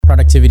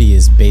Productivity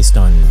is based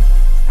on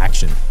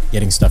action,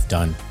 getting stuff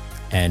done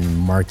and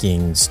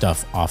marking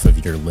stuff off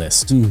of your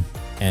list.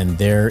 And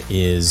there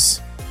is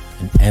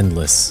an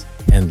endless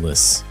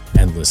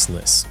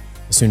list.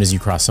 As soon as you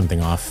cross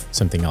something off,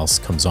 something else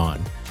comes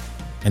on.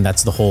 And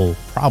that's the whole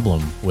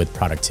problem with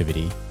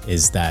productivity,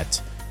 is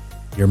that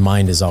your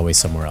mind is always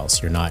somewhere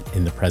else. You're not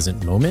in the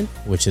present moment,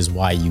 which is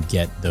why you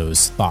get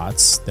those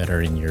thoughts that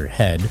are in your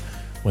head,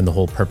 when the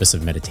whole purpose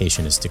of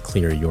meditation is to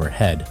clear your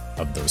head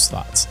of those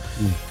thoughts.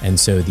 And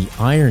so the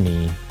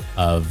irony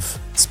of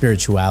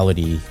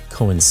spirituality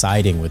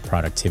coinciding with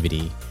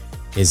productivity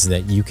is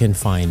that you can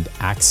find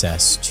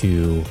access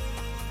to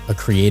a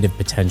creative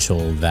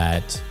potential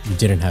that you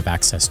didn't have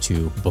access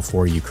to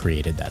before you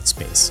created that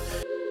space.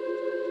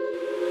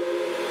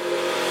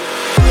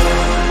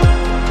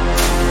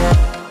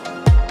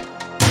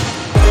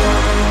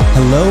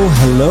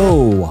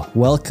 Hello.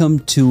 Welcome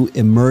to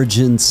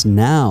Emergence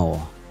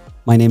Now.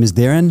 My name is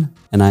Dhiren,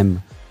 and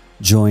I'm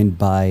joined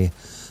by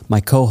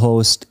my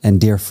co-host and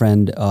dear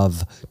friend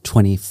of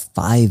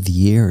 25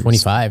 years.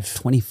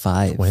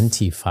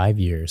 25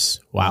 years.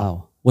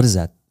 Wow. What is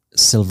that?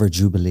 Silver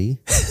Jubilee?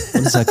 What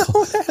is that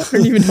called? I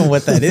don't even know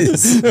what that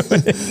is.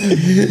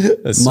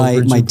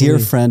 my dear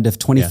friend of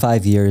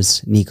 25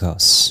 years,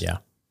 Nikos. Yeah.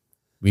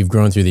 We've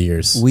grown through the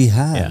years. We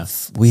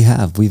have.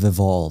 We've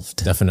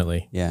evolved.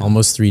 Definitely. Yeah.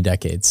 Almost 3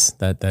 decades.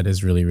 That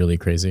is really, really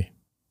crazy.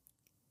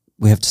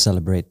 We have to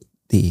celebrate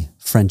the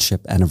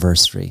friendship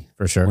anniversary.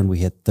 For sure. When we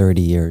hit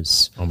 30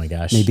 years. Oh my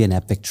gosh. Maybe an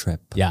epic trip.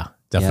 Yeah,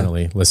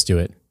 definitely. Yeah. Let's do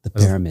it. The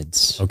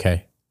pyramids.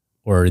 Okay.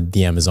 Or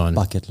the Amazon.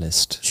 Bucket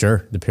list.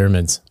 Sure. The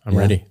pyramids. I'm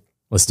ready.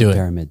 Let's do it.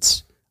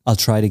 Pyramids. I'll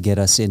try to get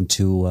us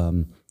into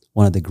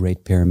one of the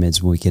great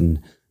pyramids where we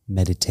can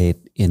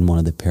meditate in one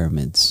of the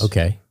pyramids.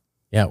 Okay.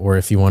 Yeah. Or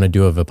if you want to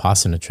do a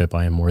Vipassana trip,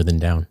 I am more than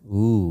down.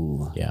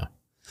 Ooh. Yeah.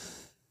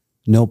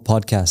 No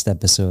podcast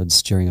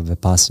episodes during a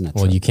Vipassana trip.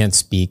 Well, you can't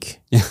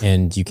speak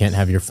and you can't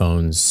have your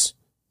phones.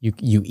 You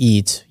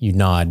eat, you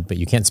nod, but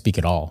you can't speak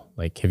at all.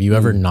 Like, have you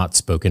ever not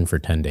spoken for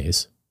 10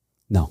 days?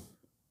 No.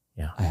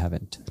 Yeah. I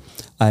haven't.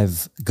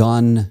 I've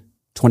gone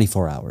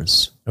 24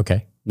 hours.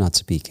 Okay. Not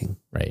speaking.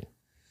 Right.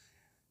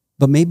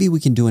 But maybe we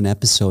can do an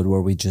episode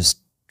where we just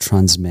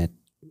transmit,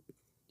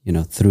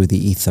 through the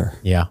ether.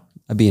 Yeah.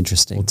 That'd be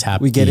interesting.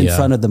 We get in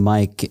front of the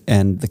mic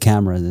and the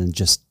camera and then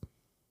just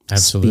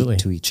absolutely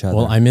speak to each other.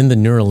 Well, I'm in the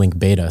Neuralink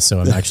beta, so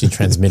I'm actually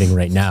transmitting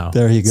right now.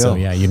 There you go. So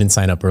yeah, you didn't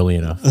sign up early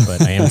enough,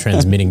 but I am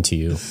transmitting to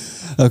you.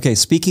 Okay.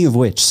 Speaking of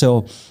which,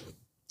 so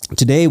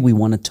today we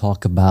want to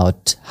talk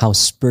about how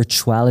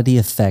spirituality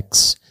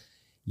affects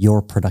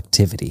your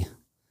productivity.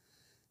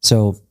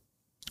 So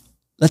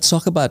let's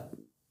talk about,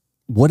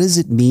 what does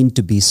it mean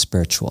to be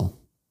spiritual?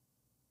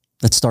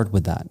 Let's start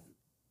with that.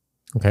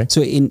 Okay.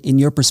 So in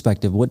your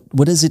perspective, what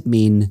does it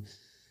mean?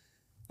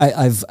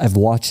 I've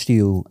watched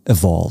you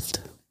evolved,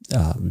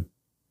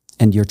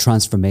 and your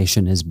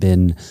transformation has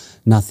been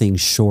nothing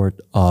short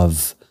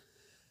of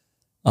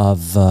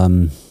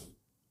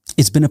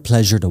it's been a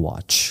pleasure to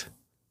watch,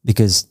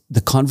 because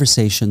the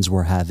conversations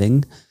we're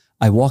having,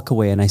 I walk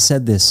away, and I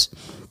said this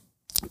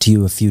to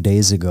you a few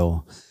days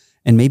ago,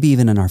 and maybe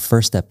even in our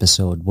first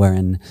episode,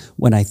 when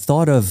I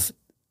thought of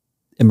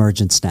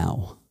Emergence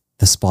Now,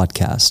 this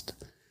podcast,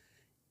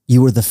 you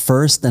were the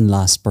first and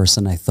last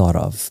person I thought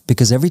of,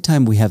 because every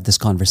time we have this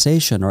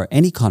conversation or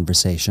any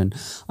conversation,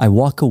 I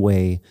walk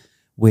away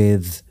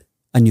with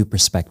a new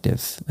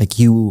perspective. Like,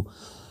 you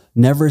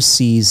never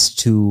cease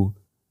to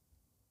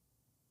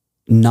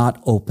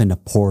not open a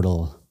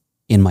portal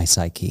in my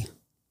psyche.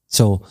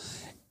 So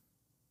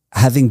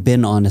having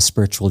been on a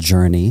spiritual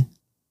journey,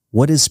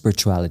 what is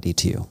spirituality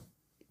to you?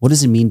 What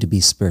does it mean to be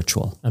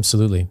spiritual?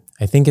 Absolutely.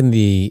 I think in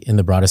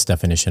the broadest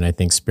definition, I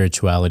think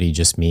spirituality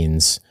just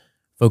means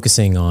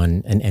focusing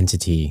on an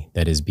entity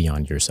that is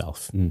beyond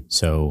yourself.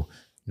 So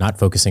not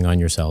focusing on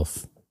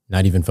yourself,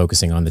 not even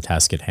focusing on the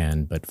task at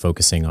hand, but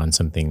focusing on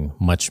something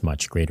much,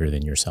 much greater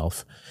than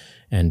yourself,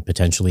 and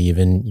potentially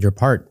even your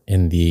part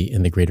in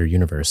the greater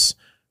universe.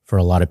 For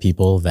a lot of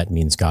people, that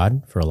means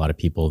God. For a lot of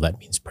people, that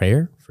means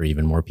prayer. For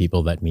even more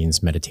people, that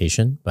means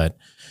meditation. But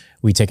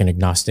we take an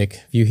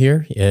agnostic view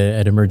here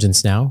at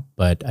Emergence Now.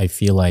 But I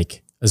feel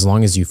like as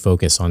long as you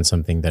focus on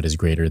something that is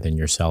greater than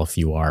yourself,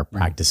 you are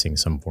practicing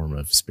some form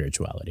of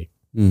spirituality.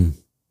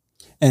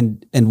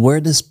 And where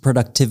does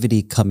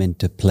productivity come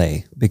into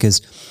play? Because,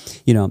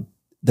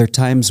 there are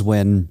times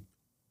when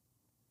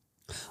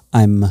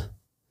I'm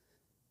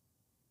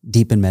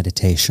deep in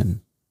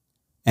meditation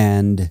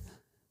and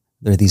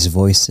there are these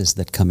voices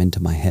that come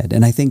into my head.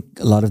 And I think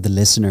a lot of the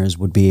listeners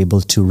would be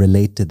able to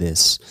relate to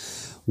this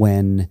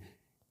when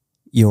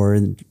you're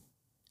in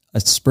a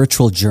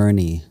spiritual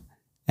journey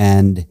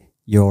and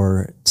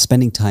you're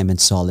spending time in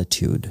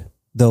solitude.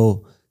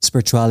 Though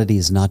spirituality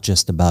is not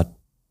just about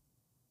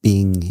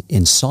being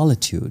in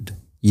solitude.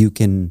 You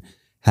can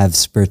have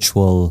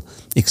spiritual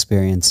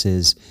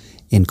experiences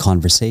in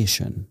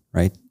conversation,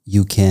 right?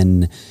 You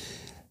can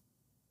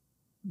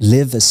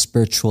live a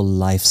spiritual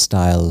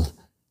lifestyle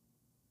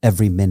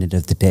every minute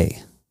of the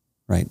day,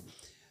 right?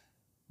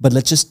 But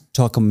let's just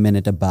talk for a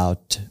minute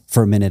about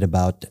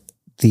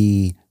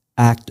the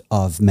act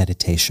of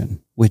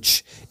meditation,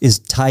 which is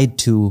tied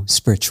to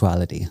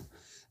spirituality.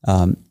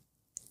 There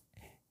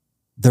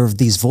are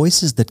these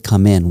voices that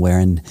come in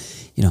wherein,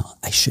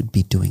 I should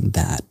be doing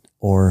that,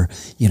 or,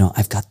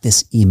 I've got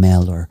this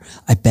email, or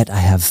I bet I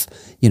have,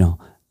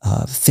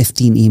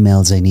 15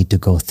 emails I need to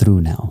go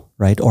through now,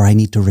 right? Or I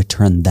need to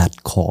return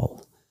that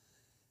call.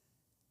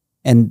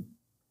 And,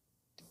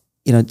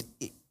 in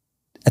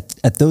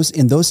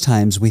those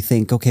times we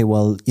think, okay,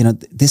 well,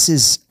 this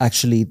is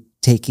actually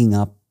taking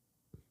up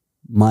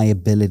my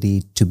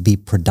ability to be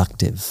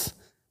productive,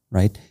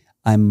 right?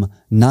 I'm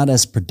not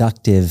as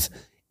productive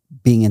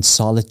being in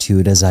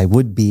solitude as I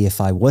would be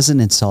if I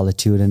wasn't in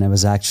solitude and I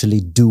was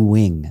actually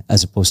doing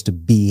as opposed to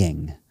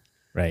being.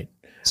 Right.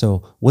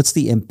 So what's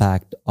the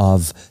impact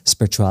of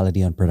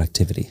spirituality on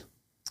productivity?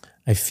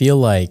 I feel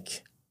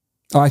like...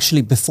 Or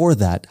actually, before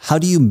that, how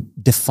do you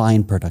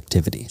define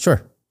productivity?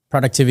 Sure.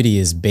 Productivity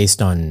is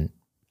based on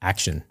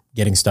action,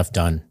 getting stuff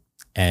done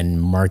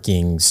and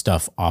marking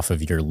stuff off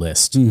of your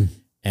list.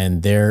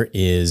 And there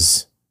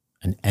is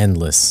an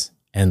endless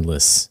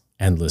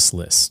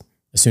list.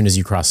 As soon as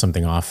you cross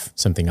something off,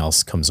 something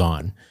else comes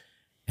on.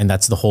 And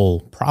that's the whole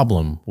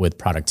problem with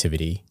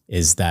productivity,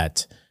 is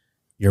that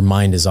your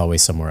mind is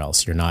always somewhere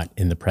else. You're not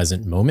in the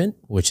present moment,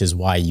 which is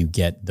why you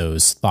get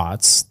those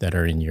thoughts that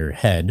are in your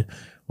head,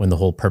 when the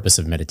whole purpose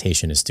of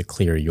meditation is to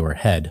clear your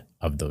head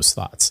of those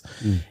thoughts.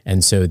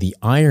 And so the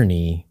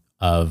irony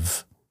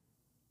of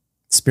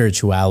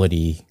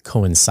spirituality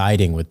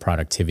coinciding with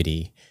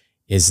productivity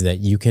is that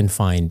you can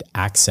find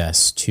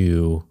access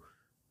to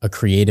a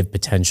creative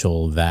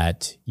potential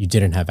that you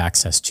didn't have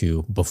access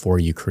to before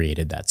you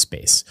created that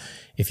space.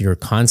 If you're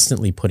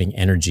constantly putting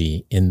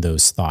energy in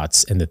those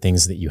thoughts and the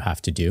things that you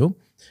have to do,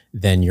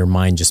 then your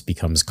mind just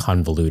becomes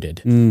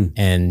convoluted.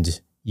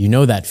 And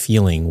that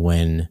feeling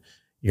when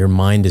your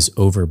mind is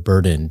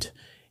overburdened,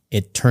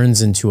 it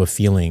turns into a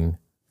feeling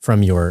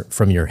from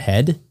your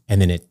head,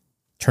 and then it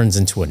turns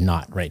into a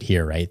knot right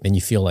here, right? Then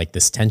you feel like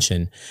this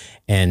tension.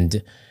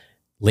 And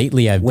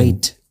lately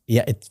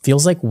it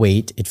feels like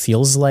weight. It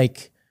feels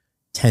like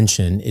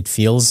tension. It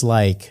feels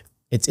like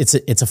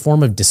it's a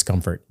form of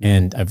discomfort.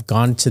 And I've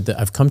come to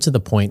the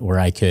point where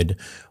I could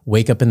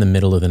wake up in the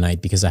middle of the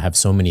night because I have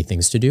so many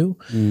things to do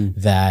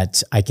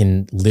that I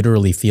can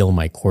literally feel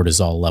my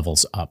cortisol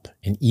levels up.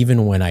 And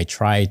even when I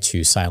try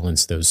to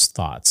silence those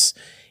thoughts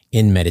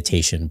in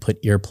meditation,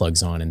 put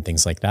earplugs on and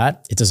things like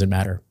that, it doesn't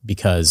matter,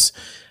 because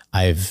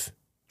I've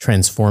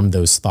transformed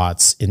those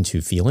thoughts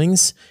into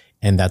feelings.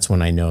 And that's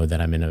when I know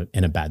that I'm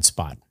in a bad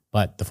spot.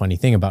 But the funny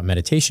thing about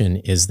meditation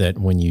is that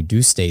when you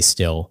do stay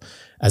still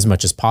as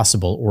much as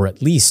possible, or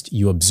at least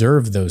you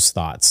observe those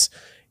thoughts,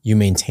 you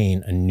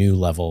maintain a new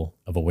level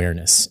of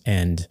awareness.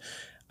 And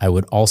I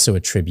would also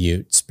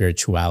attribute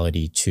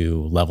spirituality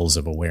to levels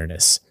of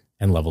awareness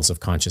and levels of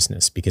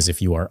consciousness, because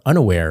if you are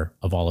unaware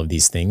of all of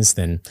these things,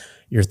 then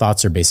your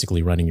thoughts are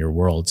basically running your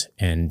world,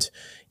 and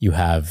you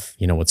have,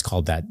 what's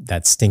called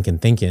that stinking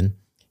thinking.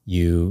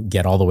 You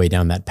get all the way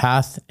down that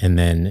path, and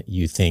then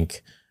you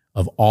think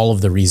of all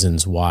of the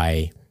reasons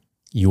why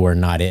you are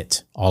not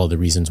it, all of the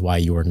reasons why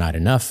you are not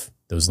enough,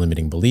 those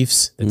limiting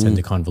beliefs that tend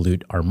to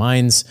convolute our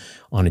minds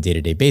on a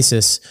day-to-day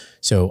basis.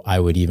 So I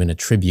would even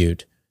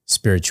attribute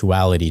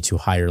spirituality to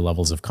higher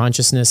levels of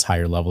consciousness,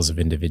 higher levels of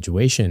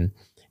individuation.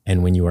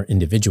 And when you are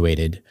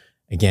individuated,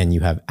 again, you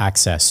have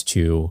access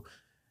to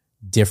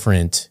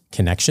different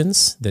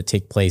connections that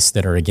take place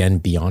that are, again,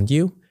 beyond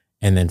you.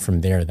 And then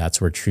from there,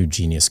 that's where true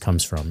genius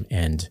comes from.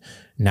 And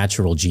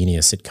natural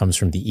genius, it comes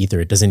from the ether.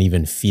 It doesn't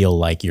even feel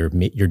like you're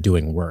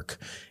doing work.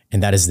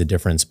 And that is the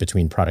difference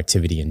between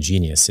productivity and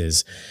genius.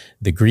 Is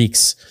the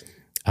Greeks,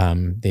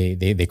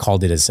 they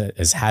called it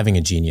as having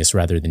a genius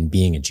rather than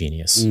being a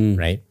genius,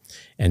 right?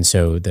 And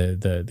so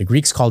the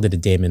Greeks called it a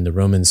daemon, the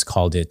Romans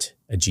called it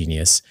a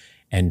genius.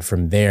 And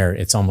from there,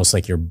 it's almost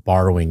like you're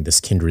borrowing this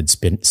kindred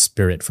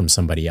spirit from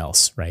somebody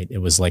else, right? It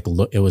was like,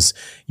 it was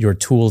your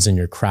tools and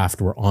your craft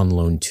were on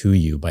loan to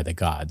you by the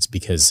gods,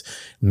 because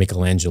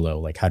Michelangelo,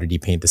 like, how did he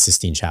paint the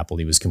Sistine Chapel?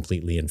 He was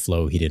completely in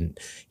flow. He didn't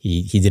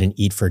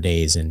eat for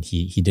days, and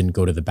he didn't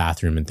go to the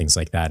bathroom and things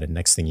like that. And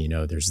next thing you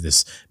know, there's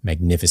this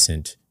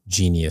magnificent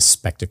genius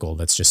spectacle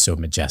that's just so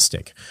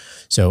majestic.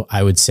 So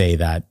I would say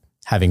that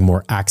having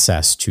more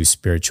access to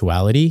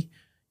spirituality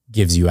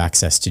gives you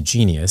access to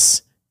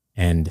genius,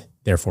 and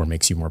therefore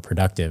makes you more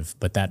productive.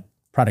 But that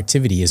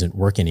productivity isn't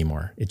work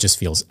anymore. It just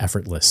feels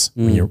effortless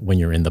when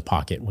you're in the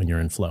pocket, when you're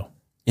in flow.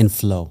 In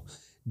flow.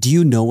 Do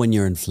you know when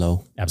you're in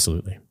flow?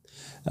 Absolutely.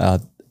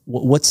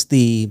 What's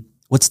the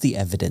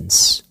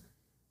evidence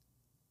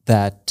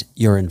that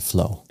you're in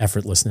flow?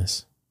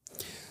 Effortlessness.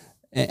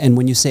 And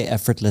when you say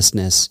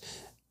effortlessness,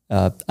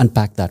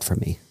 unpack that for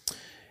me.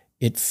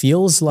 It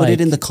feels like... Put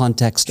it in the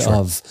context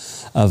of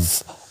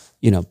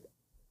your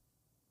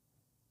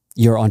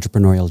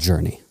entrepreneurial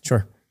journey.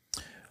 Sure.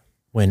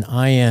 When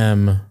I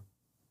am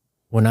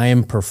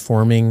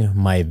performing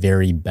my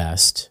very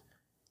best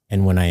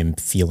and when I am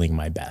feeling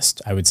my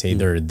best, I would say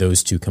there are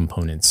those two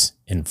components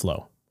in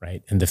flow,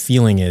 right? And the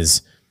feeling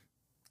is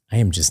I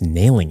am just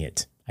nailing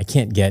it. I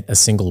can't get a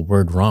single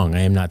word wrong.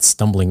 I am not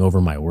stumbling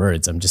over my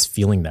words. I'm just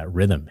feeling that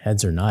rhythm.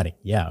 Heads are nodding.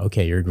 Yeah,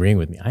 okay, you're agreeing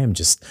with me.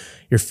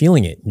 You're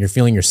feeling it. You're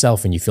feeling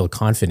yourself and you feel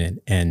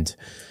confident and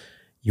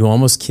you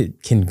almost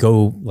can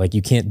go like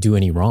you can't do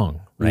any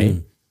wrong,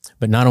 right?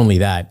 But not only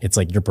that, it's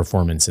like your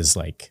performance is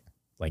like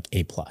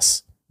A+.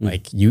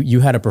 Like you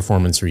had a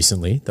performance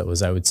recently that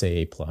was, I would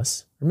say, A+, or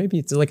maybe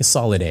it's like a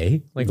solid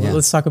A. Like,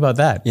 let's talk about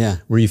that. Yeah.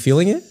 Were you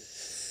feeling it?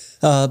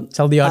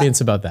 Tell the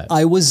audience about that.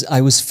 I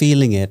was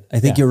feeling it.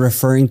 I think you're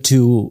referring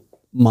to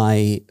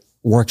my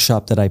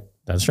workshop that I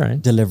That's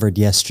right. delivered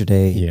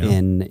yesterday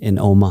in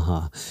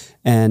Omaha.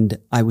 And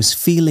I was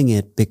feeling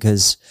it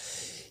because,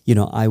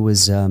 I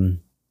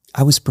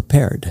was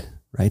prepared,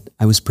 right?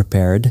 I was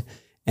prepared.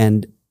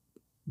 And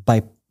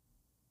by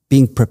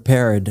being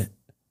prepared,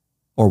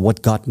 or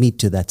what got me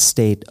to that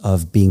state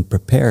of being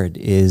prepared,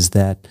 is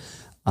that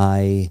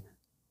I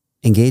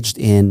engaged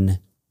in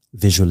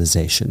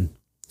visualization.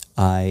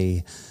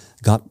 I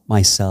got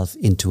myself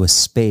into a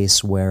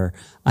space where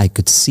I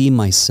could see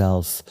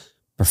myself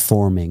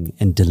performing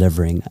and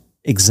delivering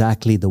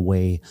exactly the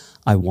way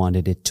I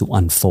wanted it to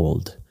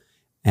unfold.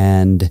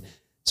 And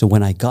so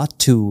when I got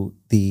to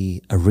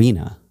the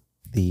arena,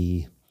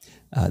 the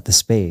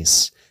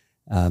space,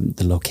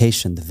 the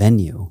location, the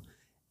venue,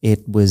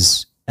 it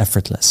was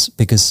effortless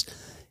because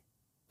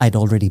I'd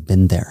already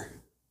been there.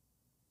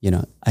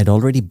 I'd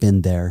already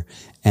been there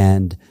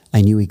and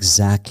I knew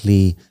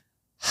exactly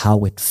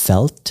how it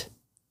felt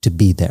to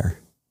be there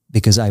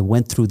because I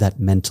went through that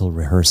mental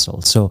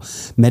rehearsal. So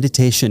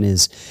meditation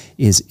is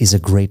a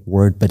great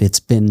word, but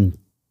it's been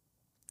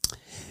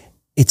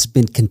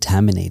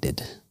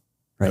contaminated,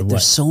 right?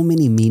 There's so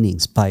many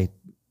meanings by,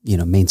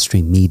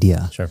 mainstream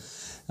media, Sure.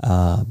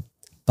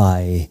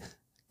 By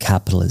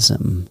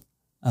capitalism,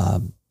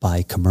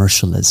 by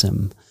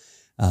commercialism,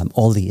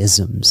 all the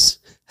isms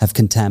have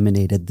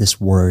contaminated this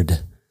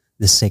word,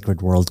 this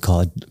sacred word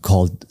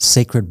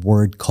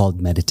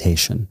called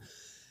meditation.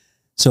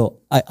 So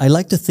I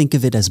like to think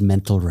of it as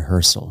mental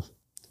rehearsal,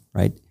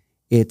 right?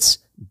 It's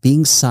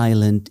being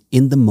silent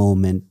in the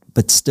moment,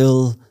 but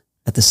still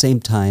at the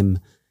same time,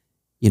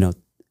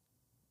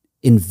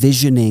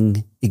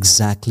 envisioning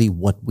exactly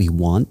what we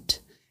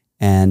want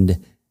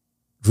and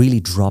really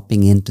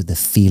dropping into the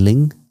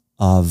feeling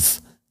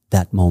of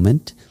that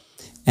moment.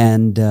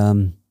 And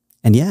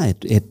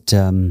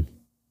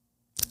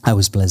I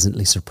was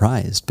pleasantly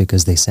surprised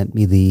because they sent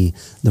me the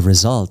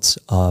results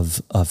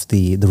of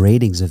the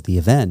ratings of the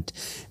event,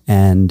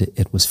 and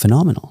it was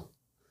phenomenal.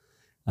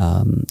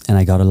 And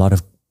I got a lot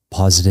of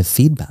positive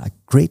feedback,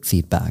 great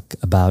feedback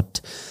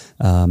about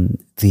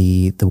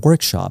the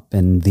workshop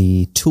and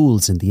the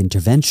tools and the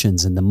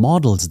interventions and the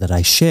models that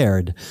I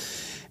shared.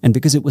 And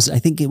because I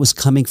think it was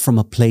coming from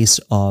a place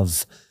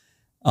of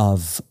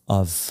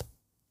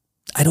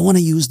I don't want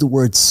to use the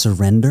word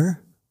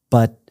surrender,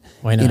 but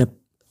why not?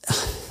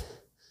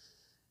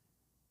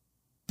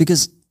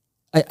 Because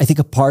I think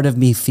a part of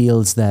me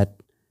feels that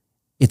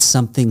it's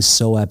something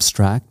so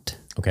abstract.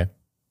 Okay.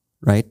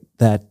 Right?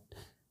 That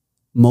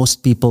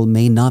most people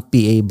may not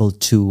be able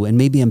to, and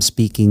maybe I'm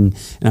speaking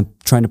and I'm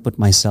trying to put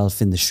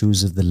myself in the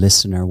shoes of the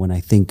listener when I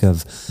think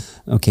of,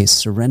 okay,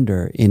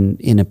 surrender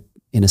in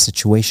a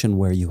situation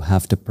where you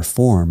have to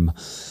perform.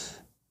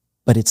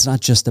 But it's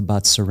not just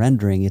about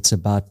surrendering, it's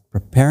about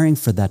preparing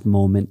for that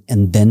moment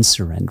and then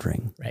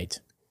surrendering. Right.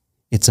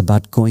 It's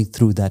about going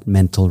through that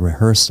mental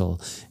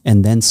rehearsal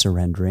and then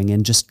surrendering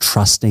and just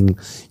trusting.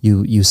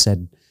 You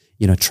said,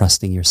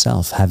 trusting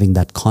yourself, having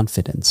that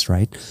confidence,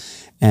 right?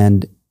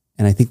 And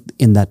I think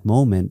in that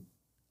moment,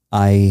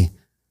 I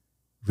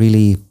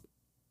really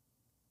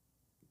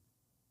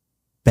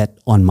bet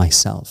on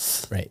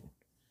myself. Right.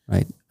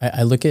 Right.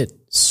 I look at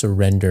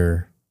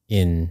surrender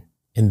in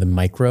the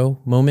micro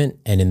moment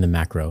and in the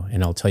macro,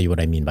 and I'll tell you what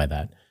I mean by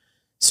that.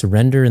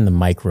 Surrender in the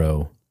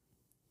micro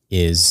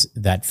is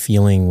that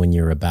feeling when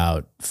you're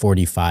about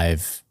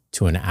 45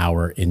 to an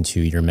hour into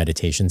your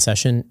meditation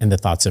session and the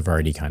thoughts have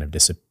already kind of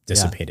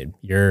dissipated.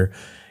 Yeah.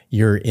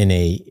 You're in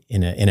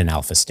an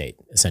alpha state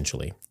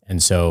essentially.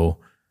 And so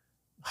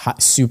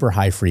super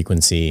high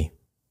frequency,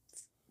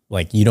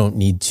 like you don't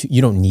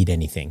need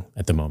anything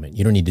at the moment.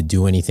 You don't need to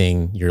do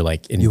anything. You're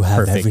like you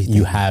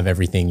have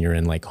everything. You're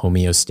in like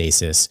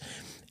homeostasis.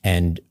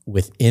 And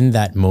within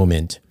that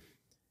moment,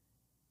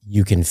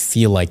 you can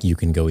feel like you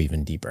can go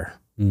even deeper.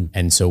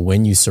 And so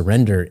when you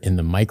surrender in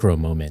the micro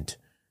moment,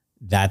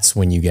 that's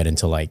when you get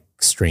into like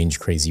strange,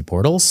 crazy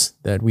portals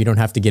that we don't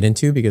have to get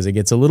into because it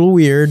gets a little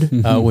weird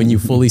when you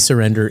fully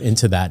surrender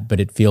into that. But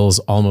it feels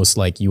almost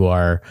like you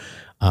are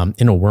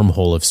in a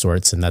wormhole of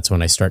sorts. And that's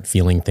when I start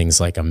feeling things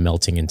like I'm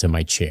melting into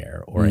my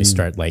chair or I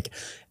start like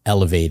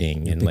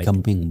elevating and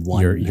becoming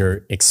like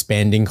you're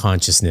expanding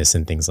consciousness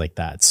and things like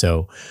that.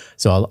 So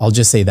I'll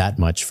just say that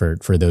much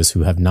for those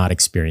who have not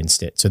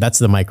experienced it. So that's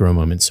the micro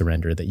moment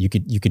surrender that you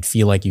could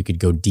feel like you could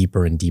go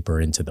deeper and deeper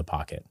into the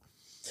pocket.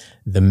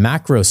 The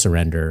macro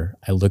surrender,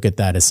 I look at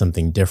that as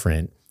something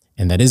different,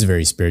 and that is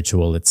very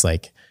spiritual. It's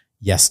like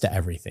yes to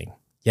everything.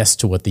 Yes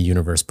to what the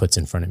universe puts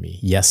in front of me.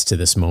 Yes to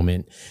this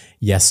moment.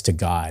 Yes to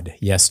God.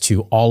 Yes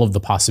to all of the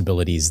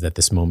possibilities that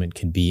this moment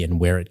could be and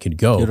where it could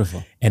go.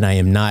 Beautiful. And I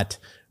am not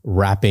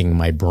wrapping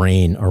my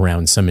brain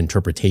around some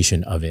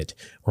interpretation of it,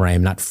 or I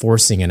am not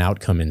forcing an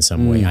outcome in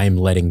some way. I am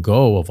letting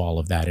go of all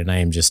of that. And I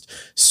am just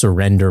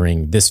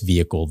surrendering this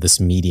vehicle, this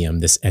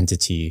medium, this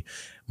entity,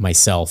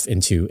 myself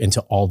into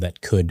all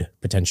that could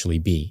potentially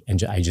be.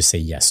 And I just say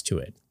yes to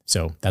it.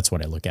 So that's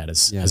what I look at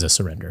as a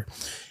surrender.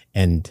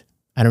 And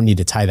I don't need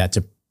to tie that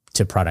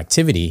to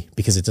productivity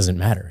because it doesn't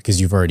matter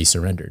because you've already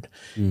surrendered.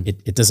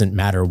 It doesn't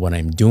matter what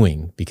I'm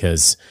doing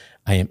because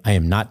I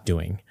am not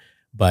doing.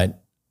 But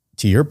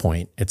to your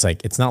point, it's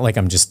like, it's not like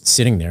I'm just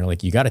sitting there.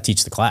 Like, you got to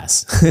teach the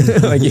class.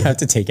 Like, you have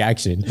to take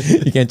action.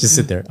 You can't just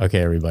sit there. Okay,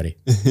 everybody,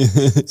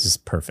 this is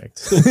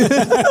perfect.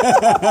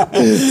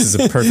 This is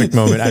a perfect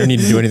moment. I don't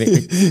need to do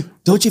anything.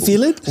 Don't you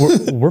feel it?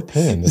 We're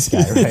paying this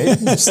guy, right?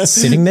 Just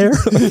sitting there.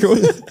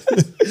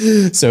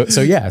 So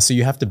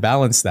you have to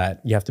balance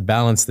that. You have to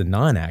balance the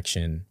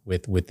non-action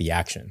with the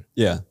action.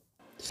 Yeah.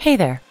 Hey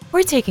there.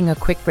 We're taking a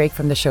quick break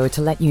from the show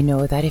to let you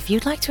know that if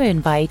you'd like to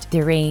invite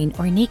Dhiren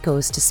or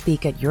Nikos to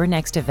speak at your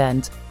next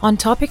event on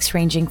topics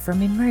ranging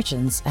from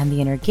emergence and the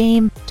inner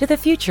game to the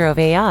future of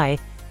AI,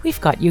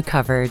 we've got you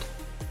covered.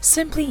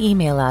 Simply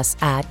email us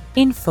at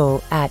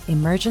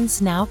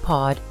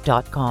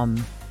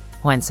info@emergencenowpod.com.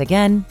 Once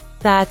again,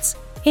 that's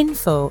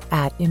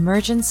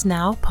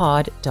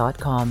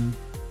info@emergencenowpod.com.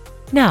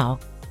 Now,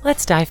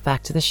 let's dive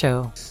back to the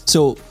show.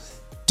 So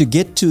to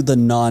get to the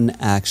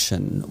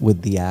non-action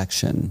with the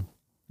action,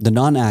 the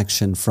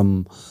non-action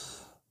from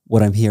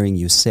what I'm hearing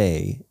you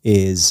say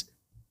is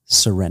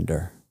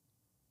surrender,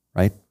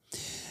 right?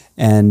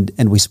 And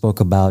we spoke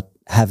about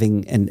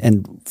having,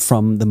 and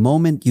from the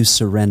moment you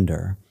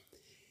surrender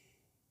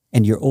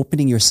and you're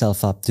opening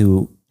yourself up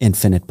to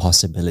infinite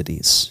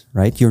possibilities,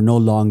 right? You're no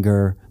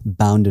longer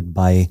bounded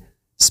by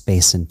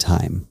space and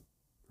time,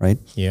 right?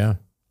 Yeah.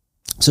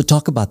 So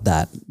talk about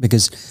that,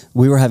 because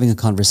we were having a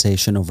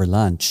conversation over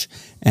lunch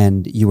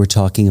and you were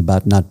talking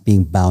about not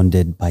being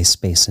bounded by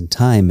space and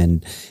time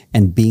and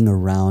being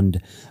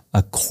around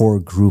a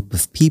core group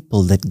of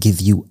people that give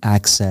you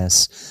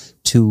access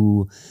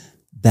to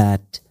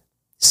that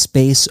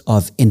space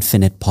of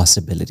infinite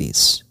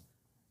possibilities,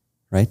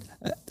 right?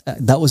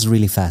 That was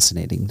really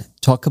fascinating.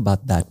 Talk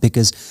about that,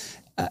 because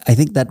I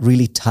think that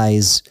really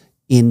ties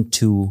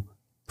into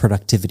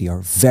productivity, or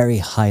very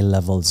high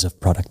levels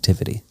of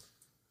productivity.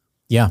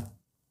 Yeah.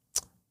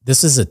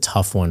 This is a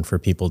tough one for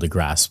people to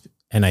grasp.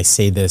 And I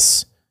say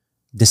this.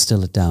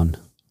 Distill it down.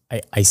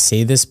 I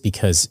say this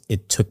because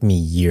it took me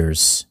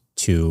years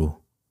to,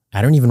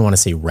 I don't even want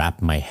to say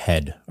wrap my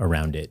head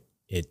around it.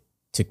 It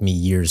took me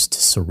years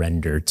to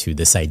surrender to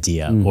this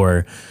idea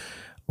or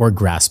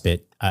grasp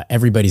it.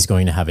 Everybody's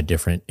going to have a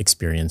different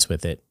experience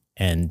with it.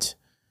 And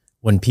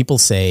when people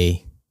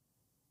say,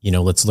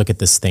 let's look at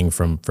this thing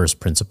from first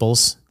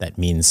principles, that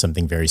means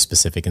something very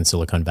specific in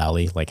Silicon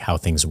Valley, like how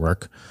things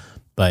work.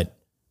 But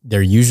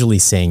they're usually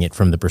saying it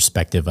from the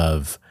perspective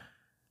of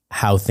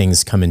how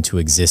things come into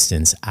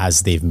existence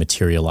as they've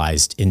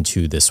materialized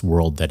into this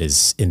world that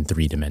is in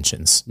 3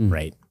 dimensions,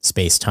 right?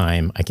 Space,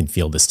 time, I can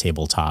feel this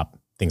tabletop,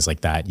 things like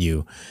that.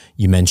 You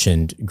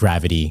mentioned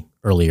gravity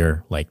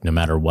earlier, like no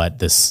matter what,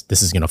 this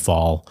is going to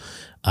fall.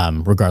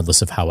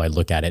 Regardless of how I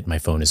look at it, my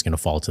phone is going to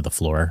fall to the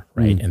floor,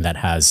 right? And that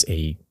has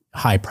a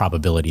high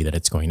probability that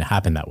it's going to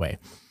happen that way.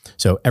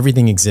 So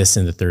everything exists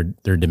in the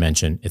third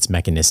dimension. It's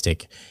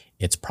mechanistic,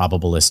 it's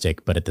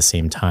probabilistic, but at the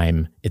same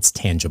time, it's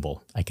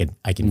tangible. I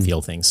can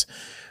feel things.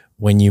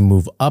 When you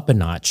move up a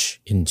notch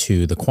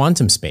into the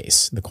quantum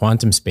space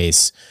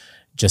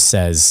just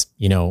says,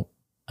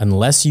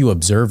 unless you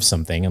observe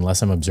something,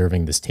 unless I'm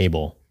observing this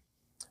table,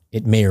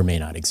 it may or may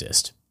not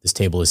exist. This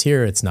table is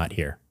here, it's not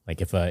here.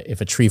 Like if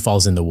a tree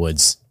falls in the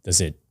woods,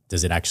 does it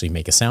actually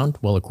make a sound?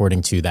 Well,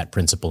 according to that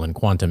principle in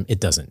quantum,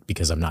 it doesn't,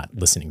 because I'm not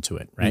listening to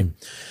it, right?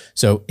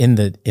 So in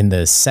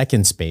the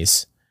second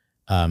space,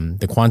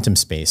 the quantum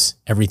space,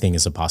 everything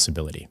is a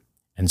possibility.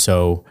 And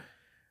so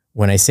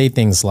when I say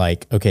things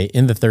like, okay,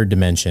 in the third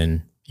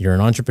dimension, you're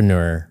an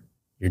entrepreneur,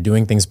 you're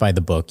doing things by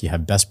the book, you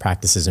have best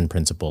practices and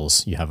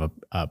principles, you have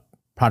a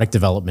product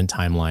development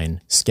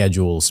timeline,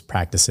 schedules,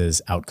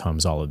 practices,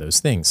 outcomes, all of those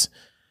things.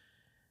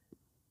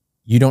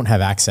 You don't have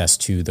access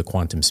to the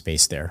quantum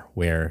space there,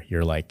 where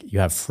you're like, you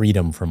have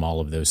freedom from all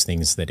of those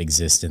things that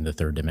exist in the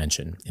third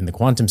dimension. In the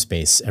quantum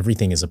space,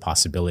 everything is a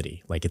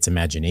possibility. Like, it's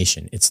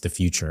imagination, it's the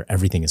future,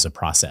 everything is a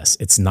process.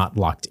 It's not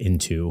locked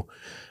into,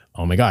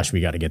 oh my gosh, we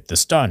got to get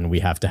this done.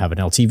 We have to have an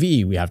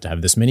LTV. We have to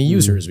have this many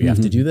users. We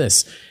have to do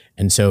this.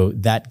 And so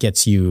that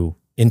gets you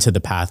into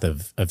the path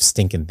of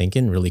stinking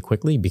thinking really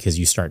quickly, because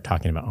you start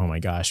talking about, oh my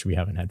gosh, we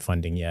haven't had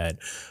funding yet.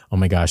 Oh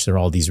my gosh, there are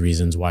all these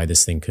reasons why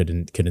this thing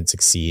couldn't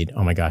succeed.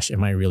 Oh my gosh,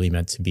 am I really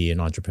meant to be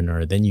an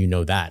entrepreneur? Then you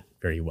know that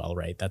very well,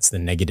 right? That's the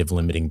negative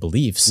limiting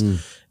beliefs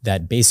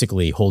that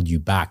basically hold you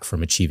back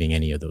from achieving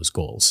any of those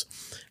goals.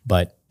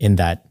 But in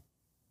that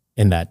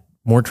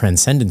more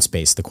transcendent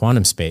space, the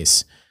quantum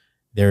space,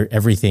 there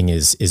everything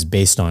is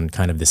based on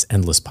kind of this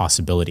endless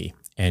possibility.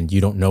 and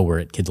you don't know where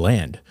it could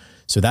land.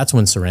 So that's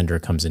when surrender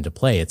comes into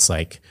play. It's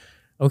like,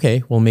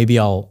 okay, well, maybe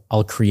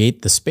I'll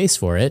create the space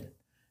for it.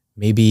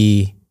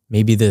 Maybe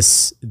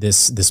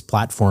this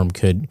platform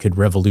could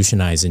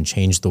revolutionize and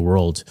change the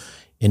world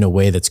in a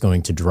way that's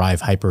going to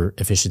drive hyper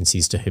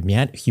efficiencies to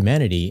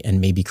humanity and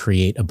maybe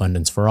create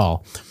abundance for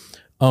all.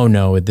 Oh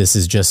no, this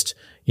is just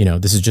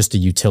a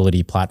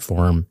utility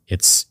platform.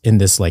 It's in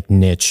this like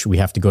niche. We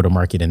have to go to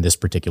market in this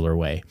particular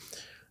way.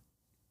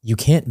 You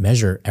can't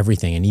measure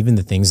everything. And even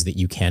the things that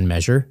you can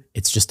measure,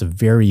 it's just a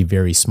very,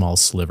 very small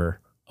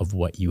sliver of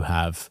what you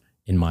have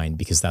in mind,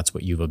 because that's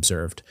what you've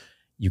observed.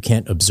 You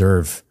can't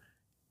observe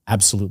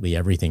absolutely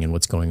everything in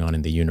what's going on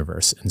in the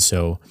universe. And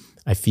so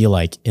I feel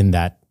like in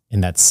that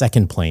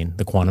second plane,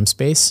 the quantum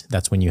space,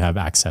 that's when you have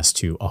access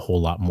to a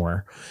whole lot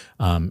more.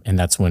 And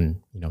that's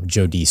when,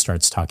 Joe D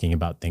starts talking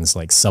about things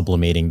like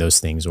sublimating those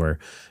things or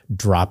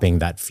dropping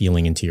that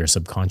feeling into your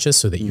subconscious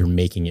so that you're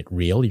making it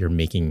real. Your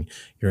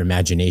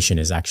imagination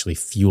is actually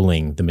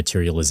fueling the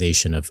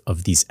materialization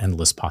of these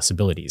endless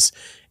possibilities.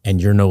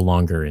 And you're no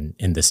longer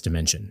in this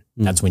dimension.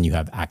 That's when you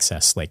have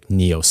access like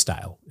Neo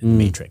style in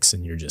Matrix,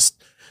 and you're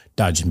just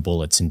dodging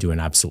bullets and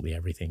doing absolutely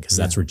everything, because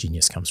that's where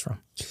genius comes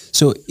from.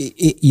 So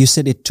you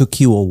said it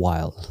took you a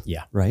while.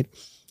 Yeah. Right?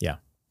 Yeah.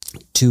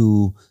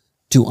 To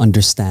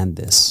understand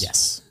this.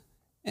 Yes.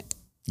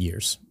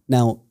 Years.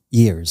 Now,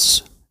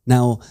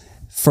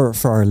 for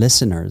our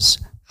listeners,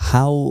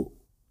 how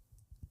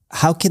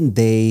can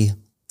they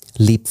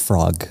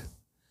leapfrog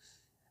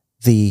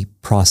the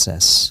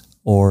process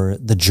or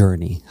the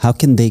journey? How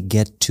can they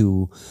get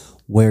to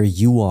where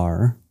you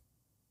are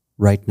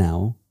right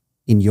now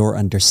in your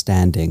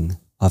understanding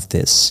of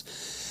this,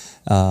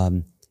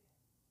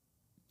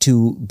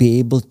 to be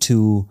able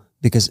to,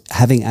 because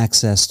having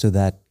access to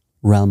that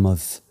realm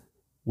of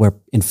where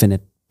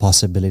infinite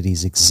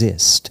possibilities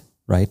exist,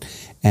 right?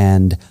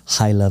 And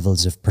high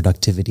levels of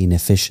productivity and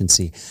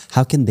efficiency,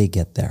 how can they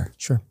get there?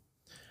 Sure.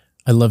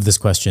 I love this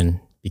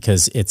question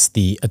because it's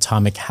the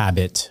atomic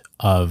habit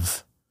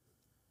of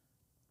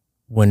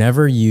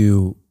whenever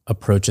you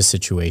approach a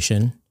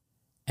situation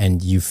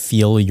and you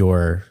feel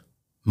your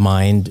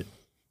mind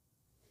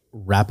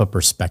wrap a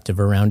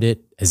perspective around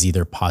it as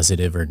either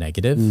positive or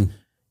negative,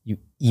 you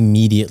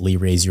immediately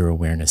raise your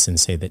awareness and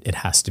say that it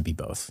has to be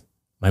both.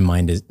 My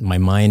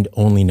mind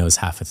only knows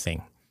half a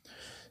thing.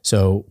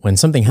 So when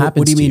something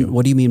happens to you,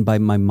 what do you mean by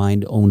my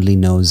mind only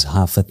knows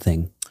half a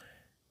thing?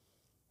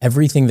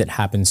 Everything that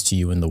happens to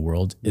you in the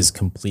world is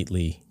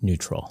completely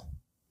neutral,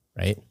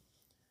 right?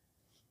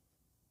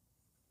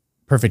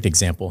 Perfect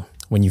example.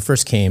 When you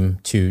first came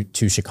to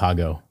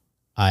Chicago,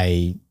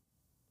 I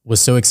was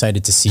so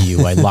excited to see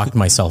you. I locked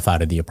myself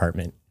out of the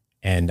apartment,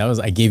 and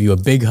I gave you a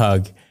big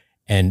hug,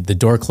 and the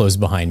door closed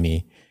behind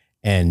me,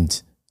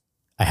 and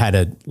I had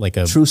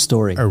a true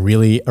story, a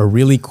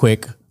really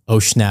quick oh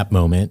snap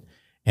moment.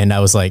 And I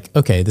was like,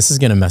 okay, this is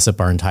going to mess up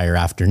our entire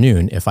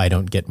afternoon if I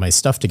don't get my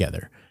stuff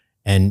together.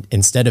 And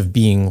instead of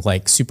being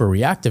like super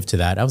reactive to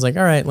that, I was like,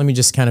 all right, let me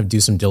just kind of do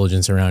some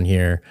diligence around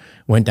here.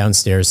 Went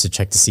downstairs to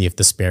check to see if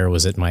the spare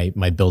was at my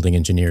building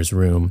engineer's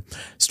room.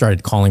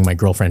 Started calling my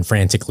girlfriend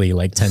frantically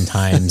like 10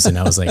 times. And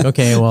I was like,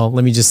 okay, well,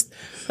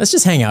 let's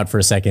just hang out for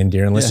a second,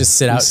 dear. And let's just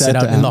sit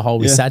out in the hall.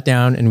 We sat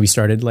down and we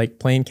started like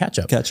playing catch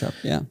up.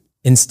 Yeah.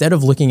 Instead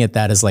of looking at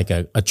that as like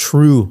a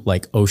true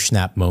like oh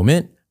snap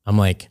moment, I'm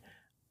like,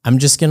 I'm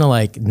just going to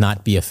like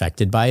not be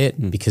affected by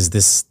it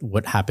because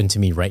what happened to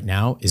me right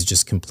now is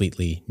just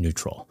completely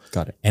neutral.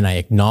 Got it. And I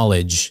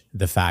acknowledge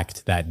the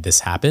fact that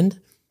this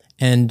happened,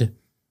 and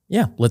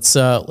yeah, let's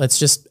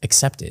just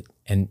accept it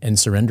and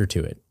surrender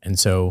to it. And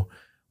so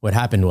what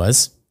happened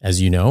was, as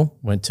you know,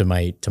 went to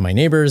my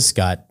neighbors,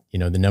 got,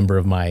 the number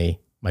of my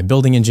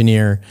building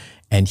engineer,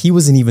 and he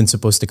wasn't even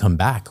supposed to come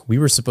back. We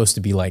were supposed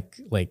to be like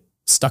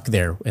stuck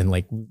there, and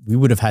like we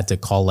would have had to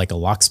call like a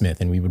locksmith,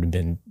 and we would have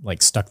been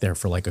like stuck there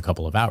for like a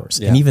couple of hours.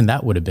 Yeah. And even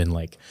that would have been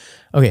like,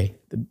 okay,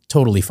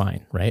 totally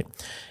fine. Right.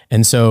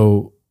 And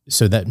so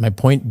that my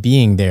point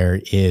being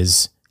there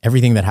is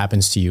everything that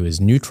happens to you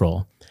is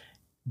neutral,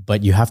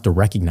 but you have to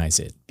recognize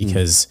it,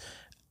 because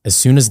as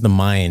soon as the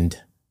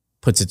mind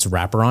puts its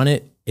wrapper on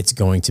it, it's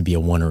going to be a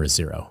 1 or a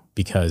 0,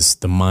 because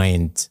the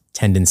mind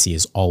tendency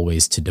is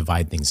always to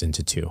divide things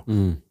into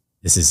two.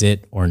 This is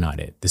it or not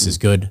it. This is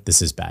good.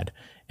 This is bad.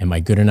 Am I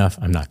good enough?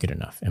 I'm not good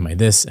enough. Am I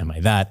this? Am I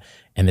that?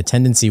 And the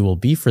tendency will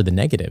be for the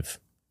negative,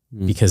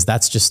 because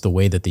that's just the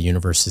way that the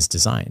universe is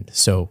designed.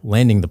 So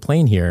landing the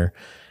plane here,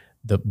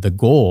 the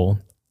goal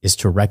is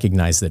to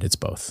recognize that it's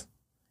both,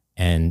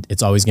 and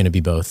it's always going to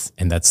be both.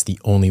 And that's the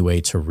only way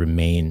to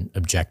remain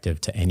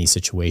objective to any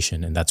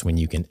situation. And that's when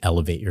you can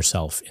elevate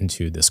yourself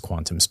into this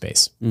quantum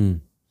space.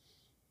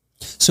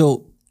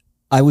 So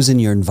I was in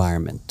your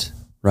environment,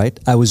 right?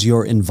 I was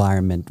your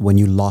environment when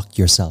you locked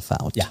yourself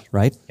out,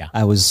 right? Yeah.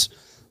 I was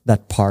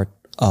that part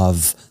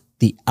of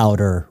the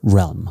outer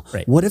realm.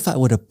 Right. What if I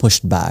would have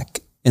pushed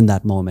back in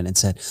that moment and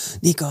said,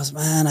 Nikos,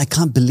 man, I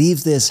can't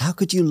believe this. How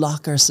could you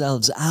lock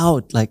ourselves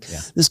out? Like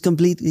this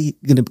completely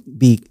going to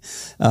be,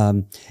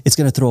 it's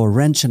going to throw a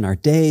wrench in our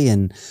day.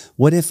 And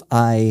what if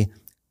I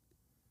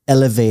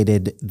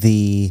elevated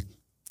the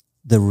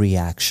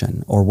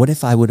reaction? Or what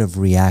if I would have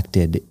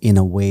reacted in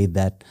a way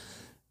that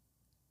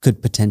could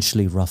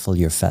potentially ruffle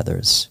your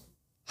feathers?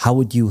 How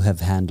would you have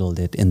handled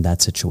it in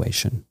that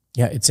situation?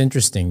 Yeah, it's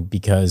interesting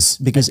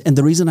because and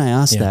the reason I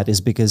ask that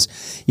is because,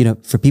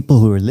 for people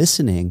who are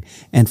listening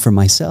and for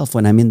myself,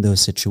 when I'm in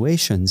those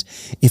situations,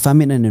 if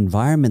I'm in an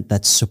environment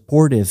that's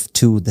supportive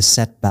to the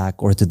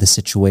setback or to the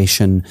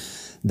situation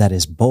that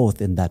is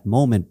both in that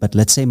moment, but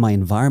let's say my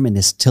environment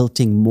is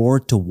tilting more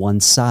to one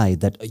side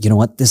that,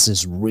 this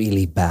is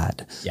really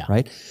bad,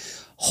 right?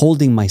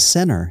 Holding my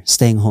center,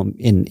 staying home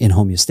in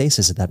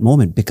homeostasis at that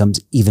moment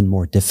becomes even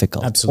more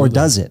difficult. Absolutely. Or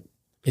does it?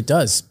 It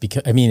does,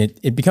 because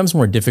it becomes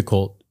more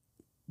difficult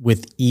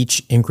with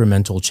each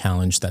incremental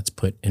challenge that's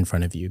put in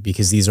front of you,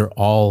 because these are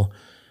all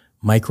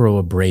micro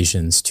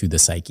abrasions to the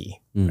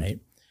psyche, right?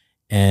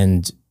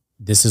 And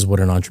this is what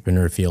an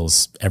entrepreneur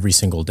feels every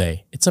single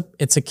day. It's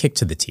a kick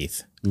to the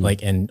teeth.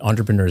 And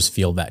entrepreneurs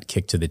feel that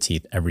kick to the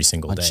teeth every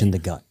single day. Punch in the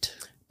gut.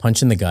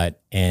 Punch in the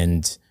gut.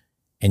 And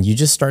you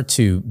just start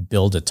to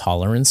build a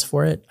tolerance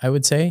for it, I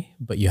would say,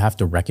 but you have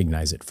to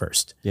recognize it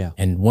first. Yeah.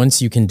 And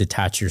once you can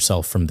detach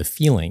yourself from the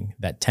feeling,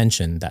 that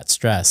tension, that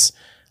stress,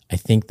 I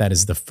think that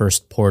is the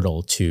first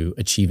portal to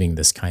achieving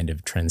this kind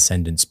of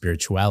transcendent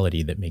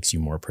spirituality that makes you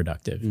more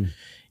productive.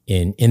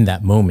 In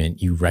that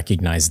moment, you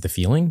recognize the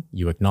feeling,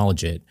 you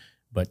acknowledge it.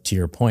 But to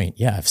your point,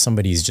 if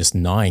somebody's just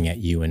gnawing at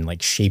you and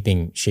like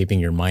shaping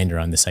your mind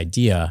around this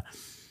idea,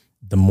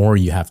 the more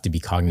you have to be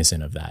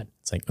cognizant of that.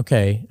 It's like,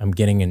 okay, I'm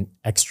getting an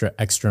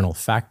external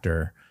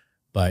factor,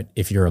 but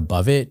if you're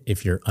above it,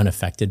 if you're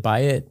unaffected by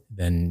it,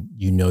 then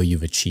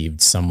you've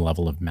achieved some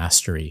level of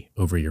mastery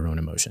over your own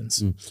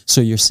emotions. So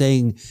you're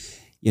saying,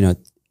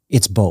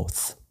 it's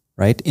both,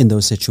 right? In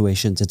those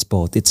situations, it's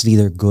both. It's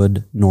neither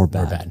good nor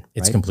bad.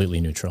 It's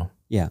completely neutral.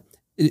 Yeah.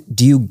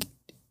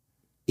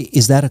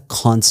 Is that a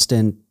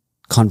constant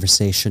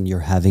conversation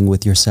you're having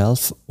with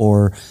yourself,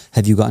 or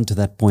have you gotten to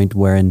that point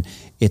wherein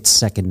it's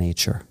second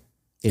nature?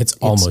 It's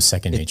almost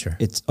second nature.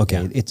 It's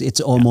okay. Yeah.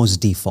 It's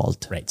almost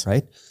default.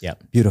 Right. Yeah.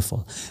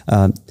 Beautiful.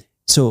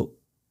 So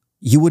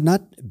you would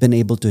not have been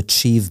able to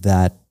achieve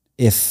that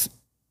if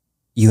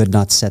you had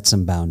not set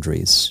some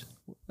boundaries.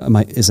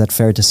 Is that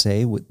fair to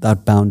say?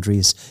 Without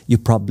boundaries, you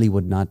probably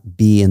would not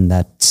be in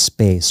that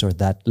space or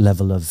that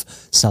level of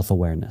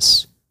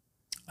self-awareness.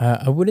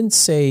 I wouldn't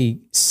say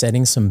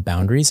setting some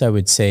boundaries. I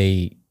would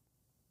say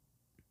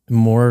a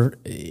more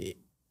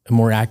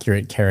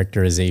accurate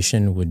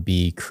characterization would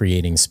be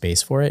creating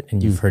space for it.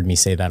 And you've heard me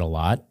say that a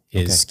lot,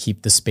 is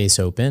keep the space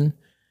open.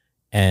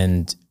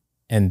 And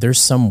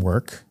there's some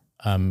work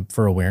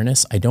for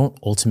awareness. I don't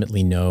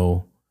ultimately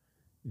know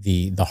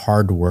the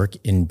hard work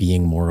in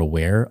being more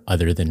aware,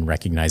 other than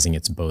recognizing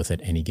it's both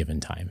at any given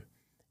time.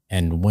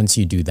 And once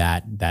you do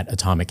that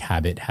atomic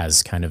habit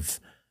has kind of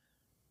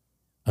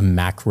a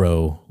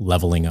macro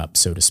leveling up,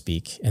 so to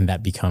speak, and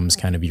that becomes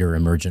kind of your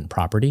emergent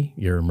property,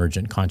 your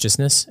emergent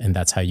consciousness, and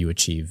that's how you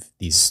achieve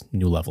these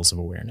new levels of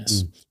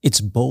awareness. It's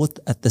both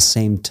at the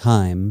same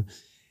time,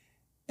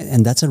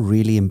 and that's a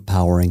really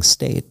empowering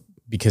state.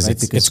 Because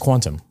it's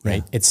quantum,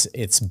 right? Yeah.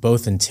 It's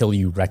both until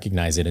you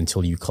recognize it,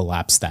 until you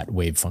collapse that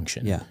wave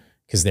function. Yeah.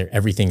 Because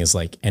everything is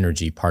like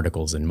energy,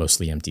 particles, and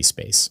mostly empty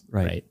space,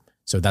 right?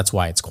 So that's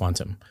why it's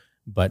quantum.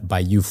 But by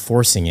you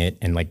forcing it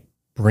and like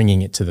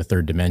bringing it to the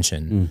third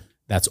dimension,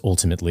 that's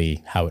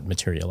ultimately how it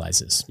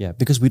materializes. Yeah,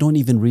 because we don't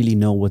even really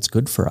know what's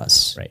good for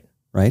us.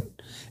 Right.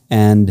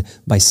 And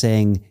by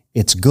saying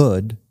it's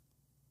good,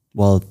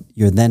 well,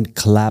 you're then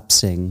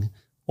collapsing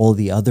all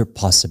the other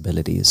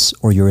possibilities,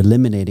 or you're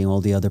eliminating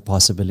all the other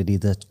possibilities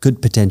that could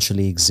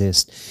potentially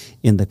exist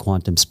in the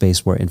quantum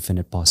space where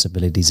infinite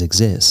possibilities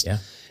exist. Yeah,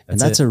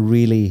 that's a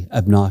really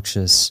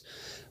obnoxious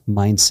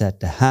mindset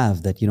to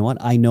have, that,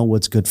 I know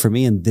what's good for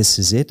me and this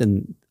is it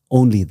and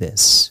only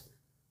this.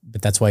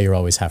 But that's why you're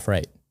always half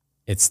right.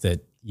 It's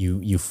that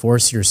you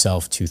force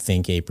yourself to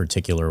think a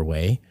particular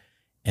way.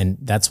 And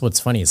that's what's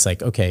funny. It's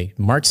like, okay,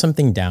 mark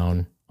something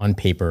down on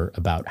paper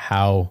about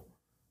how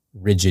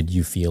rigid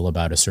you feel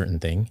about a certain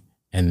thing,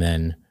 and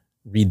then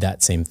read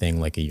that same thing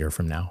like a year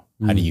from now.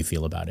 How do you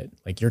feel about it?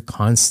 Like, you're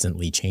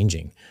constantly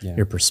changing. Yeah.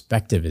 Your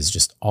perspective is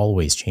just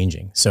always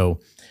changing. So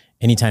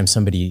anytime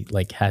somebody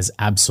like has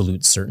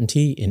absolute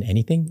certainty in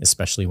anything,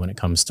 especially when it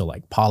comes to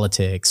like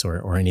politics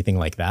or anything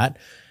like that,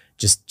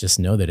 just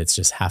know that it's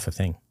just half a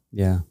thing.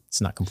 Yeah.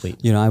 It's not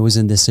complete. I was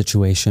in this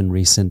situation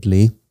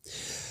recently,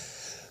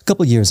 a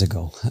couple of years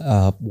ago,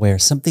 where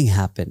something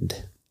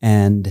happened,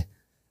 and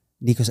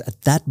Nikos,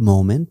 at that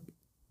moment,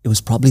 it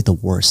was probably the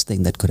worst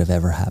thing that could have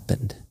ever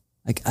happened.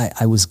 Like,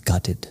 I was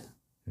gutted.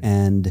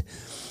 And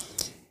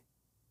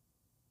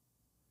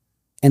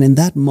in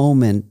that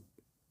moment,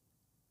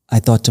 I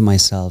thought to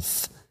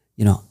myself,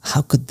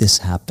 how could this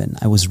happen?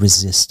 I was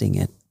resisting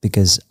it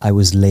because I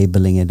was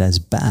labeling it as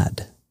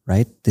bad,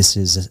 right? This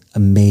is a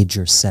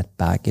major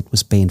setback. It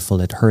was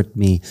painful. It hurt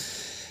me.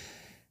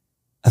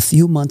 A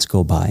few months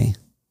go by,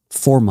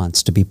 4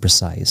 months to be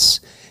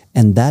precise.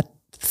 And that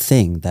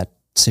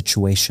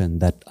situation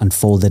that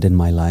unfolded in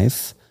my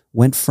life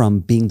went from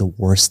being the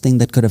worst thing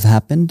that could have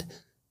happened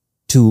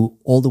to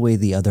all the way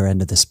the other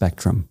end of the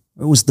spectrum.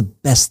 It was the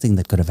best thing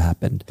that could have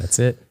happened. That's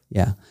it.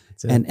 Yeah.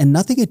 That's it. And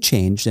nothing had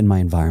changed in my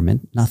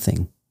environment,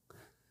 nothing.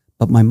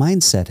 But my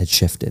mindset had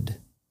shifted,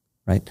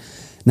 right?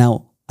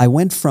 Now, I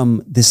went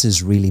from this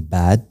is really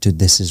bad to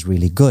this is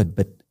really good,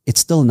 but it's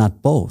still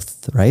not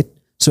both, right?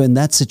 So in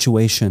that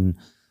situation,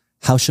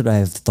 how should I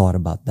have thought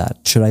about that?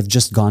 Should I have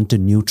just gone to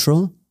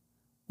neutral?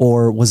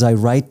 Or was I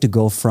right to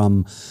go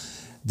from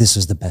this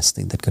was the best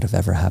thing that could have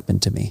ever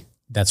happened to me?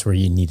 That's where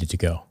you needed to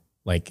go.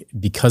 Like,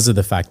 because of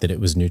the fact that it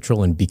was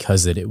neutral and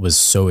because that it was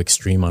so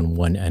extreme on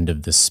one end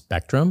of the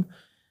spectrum,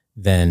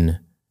 then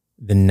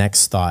the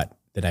next thought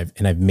that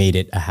I've made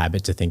it a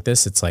habit to think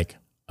this, it's like,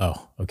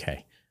 oh,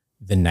 okay,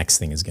 the next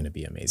thing is going to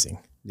be amazing.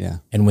 Yeah.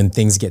 And when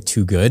things get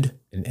too good,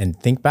 and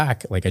think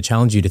back, like I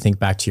challenge you to think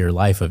back to your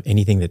life of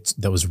anything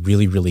that was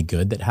really, really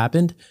good that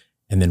happened.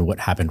 And then what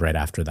happened right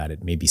after that,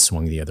 it maybe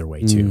swung the other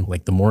way too.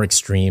 Like the more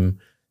extreme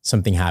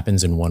something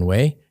happens in one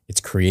way, it's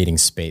creating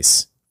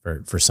space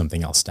for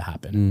something else to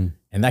happen.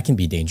 And that can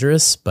be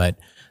dangerous, but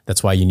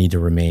that's why you need to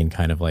remain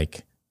kind of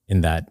like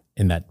in that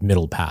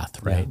middle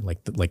path, right? Yeah.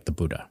 Like the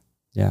Buddha.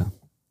 Yeah,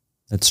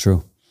 that's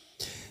true.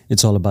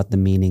 It's all about the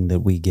meaning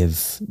that we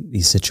give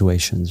these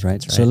situations,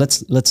 right? So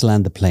let's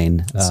land the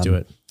plane. Let's do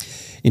it.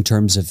 In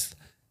terms of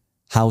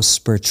how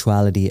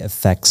spirituality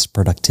affects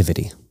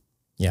productivity.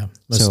 Yeah,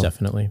 most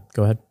definitely.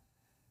 Go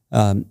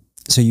ahead.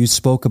 So you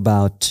spoke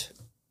about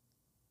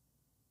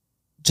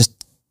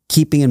just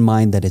keeping in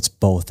mind that it's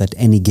both at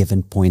any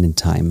given point in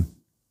time,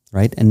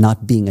 right? And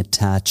not being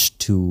attached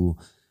to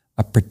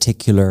a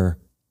particular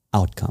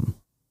outcome.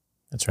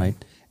 That's right.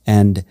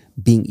 And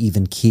being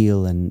even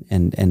keel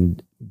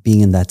and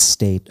being in that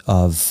state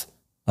of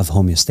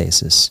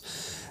homeostasis.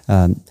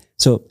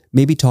 So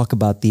maybe talk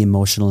about the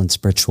emotional and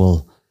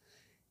spiritual,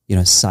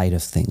 side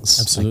of things.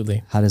 Absolutely.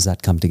 Like, how does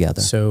that come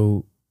together?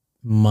 So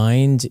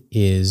mind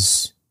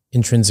is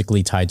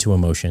intrinsically tied to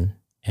emotion,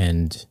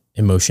 and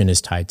emotion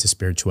is tied to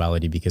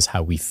spirituality because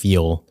how we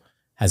feel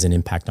has an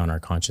impact on our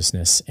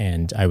consciousness.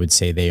 And I would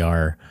say they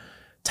are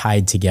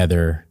tied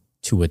together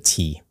to a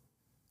T.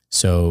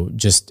 So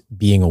just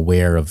being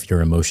aware of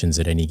your emotions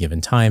at any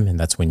given time, and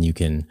that's when you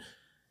can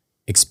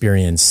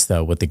experience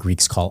what the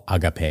Greeks call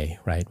agape,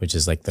 right? Which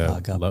is like the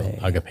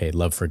agape,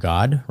 love for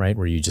God, right?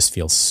 Where you just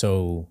feel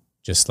so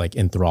just like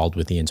enthralled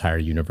with the entire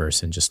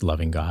universe and just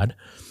loving God.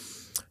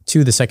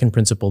 Two, the second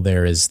principle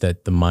there is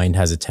that the mind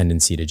has a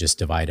tendency to just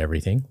divide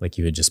everything, like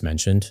you had just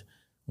mentioned.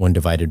 1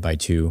 divided by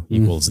 2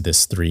 equals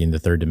this 3 in the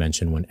third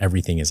dimension, when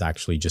everything is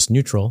actually just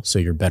neutral. So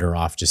you're better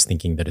off just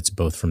thinking that it's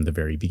both from the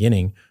very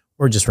beginning,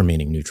 or just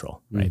remaining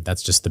neutral, right?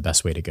 That's just the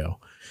best way to go.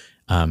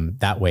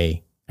 That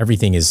way,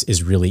 everything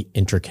is really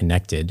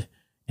interconnected,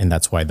 and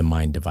that's why the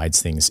mind divides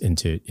things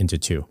into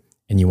 2.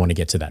 And you want to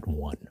get to that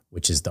 1,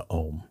 which is the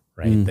Om,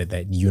 right?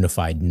 That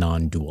unified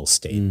non-dual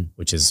state,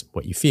 which is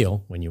what you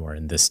feel when you are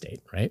in this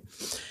state, right?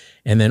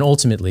 And then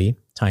ultimately,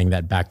 tying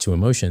that back to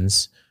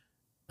emotions,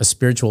 a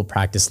spiritual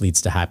practice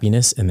leads to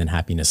happiness, and then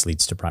happiness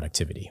leads to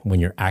productivity. When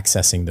you're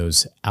accessing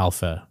those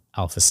alpha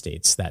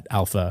states, that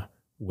alpha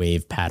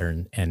wave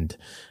pattern, and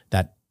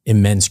that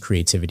immense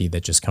creativity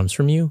that just comes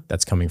from you,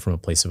 that's coming from a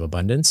place of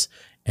abundance.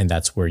 And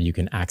that's where you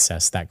can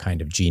access that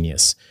kind of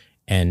genius.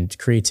 And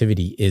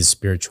creativity is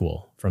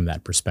spiritual from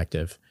that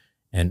perspective.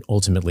 And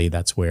ultimately,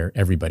 that's where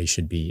everybody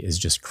should be, is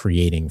just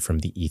creating from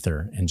the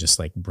ether and just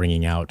like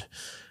bringing out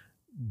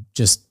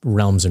just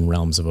realms and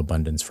realms of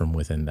abundance from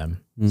within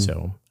them.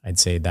 So I'd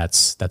say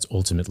that's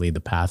ultimately the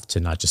path to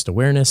not just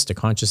awareness, to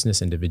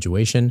consciousness,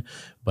 individuation,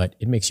 but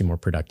it makes you more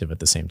productive at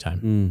the same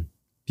time.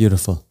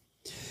 Beautiful.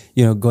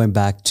 Going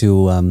back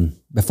to,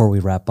 before we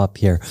wrap up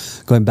here,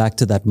 going back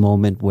to that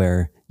moment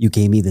where you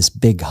gave me this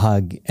big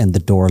hug and the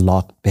door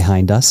locked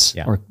behind us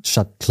or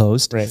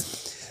closed. Right.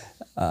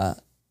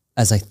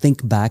 As I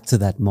think back to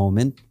that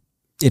moment,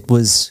 it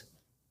was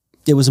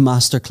a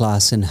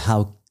masterclass in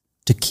how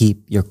to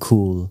keep your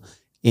cool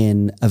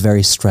in a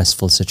very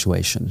stressful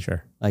situation.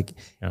 Sure. Like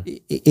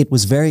it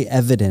was very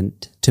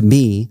evident to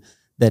me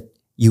that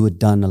you had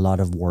done a lot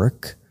of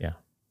work. Yeah.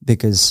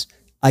 Because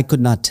I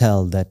could not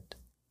tell that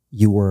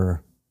you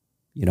were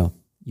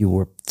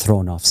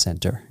thrown off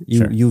center.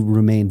 You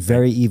remained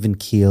very even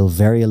keel,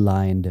 very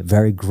aligned,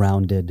 very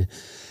grounded.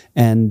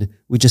 And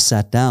we just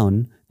sat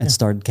down and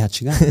started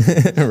catching up.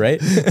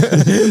 Right?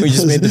 We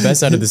just made the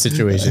best out of the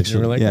situation. Actually,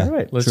 and we're like, all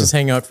right, let's just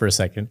hang out for a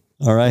second.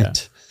 All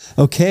right.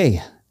 Yeah.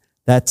 Okay.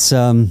 That's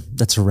a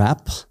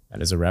wrap.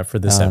 That is a wrap for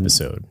this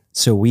episode.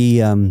 So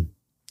we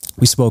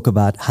spoke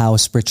about how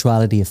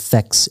spirituality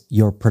affects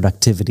your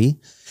productivity.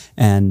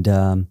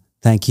 And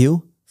thank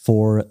you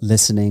for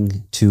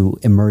listening to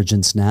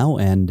Emergence Now.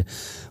 And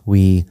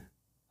we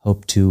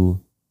hope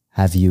to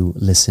have you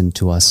listen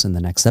to us in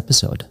the next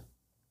episode.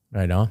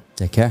 Right on.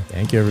 Take care.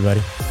 Thank you, everybody.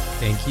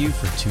 Thank you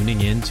for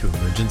tuning in to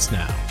Emergence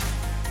Now,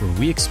 where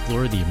we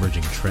explore the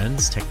emerging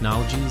trends,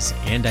 technologies,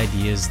 and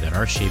ideas that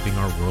are shaping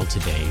our world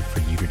today for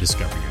you to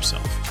discover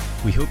yourself.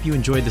 We hope you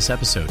enjoyed this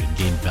episode and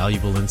gained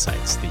valuable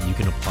insights that you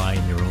can apply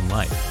in your own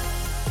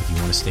life. If you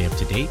want to stay up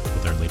to date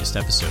with our latest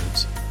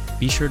episodes,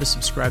 be sure to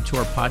subscribe to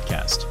our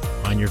podcast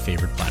on your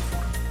favorite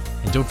platform.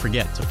 And don't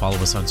forget to follow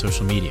us on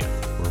social media,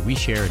 where we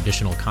share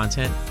additional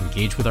content,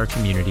 engage with our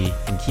community,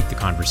 and keep the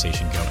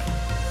conversation going.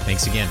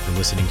 Thanks again for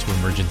listening to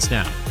Emergence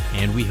Now,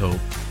 and we hope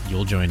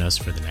you'll join us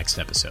for the next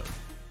episode.